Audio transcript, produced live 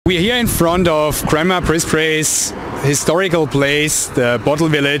We're here in front of Grandma Prisbrey's historical place, the Bottle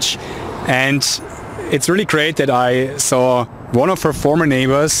Village, and it's really great that I saw one of her former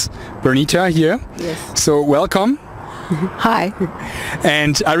neighbors, Bernita, here. Yes. So welcome. Hi.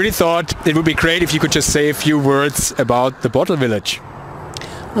 And I really thought it would be great if you could just say a few words about the Bottle Village.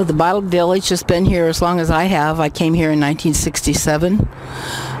 Well, the Bottle Village has been here as long as I have. I came here in 1967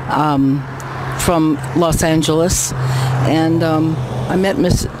 from Los Angeles, and I met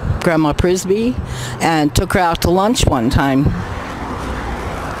Miss Grandma Prisbrey and took her out to lunch one time.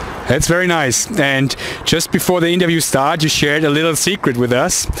 That's very nice. And just before the interview started, you shared a little secret with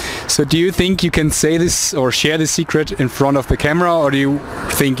us. So do you think you can say this or share this secret in front of the camera, or do you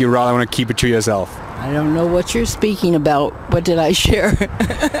think you rather want to keep it to yourself? I don't know what you're speaking about. What did I share?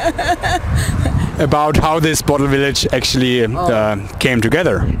 About how this Bottle Village actually came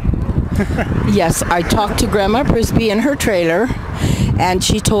together. Yes, I talked to Grandma Prisbrey in her trailer, and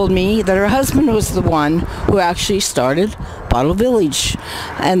she told me that her husband was the one who actually started Bottle Village.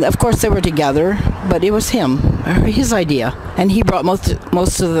 And of course they were together, but it was his idea. And he brought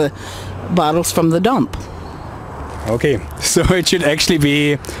most of the bottles from the dump. Okay, so it should actually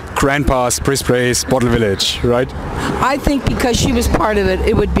be Grandpa Prisbrey's Bottle Village, right? I think because she was part of it,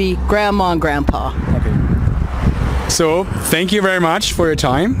 it would be Grandma and Grandpa. Okay. So, thank you very much for your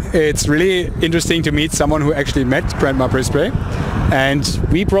time. It's really interesting to meet someone who actually met Grandma Prisbrey. And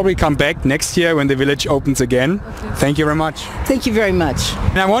we probably come back next year when the village opens again. Okay. Thank you very much. Thank you very much.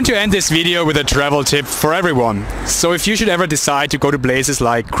 And I want to end this video with a travel tip for everyone. So if you should ever decide to go to places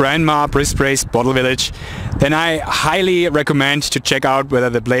like Grandma Prisbrey's Bottle Village, then I highly recommend to check out whether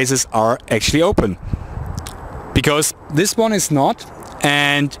the places are actually open. Because this one is not,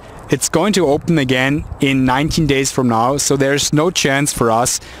 and it's going to open again in 19 days from now, so there's no chance for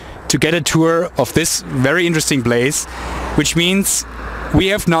us to get a tour of this very interesting place, which means we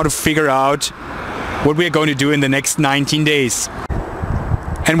have now to figure out what we are going to do in the next 19 days.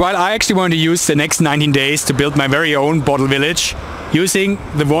 And while I actually want to use the next 19 days to build my very own bottle village, using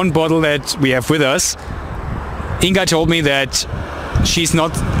the one bottle that we have with us, Inga told me that she's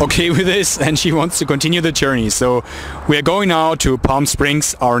not okay with this and she wants to continue the journey. So we are going now to Palm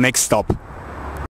Springs, our next stop.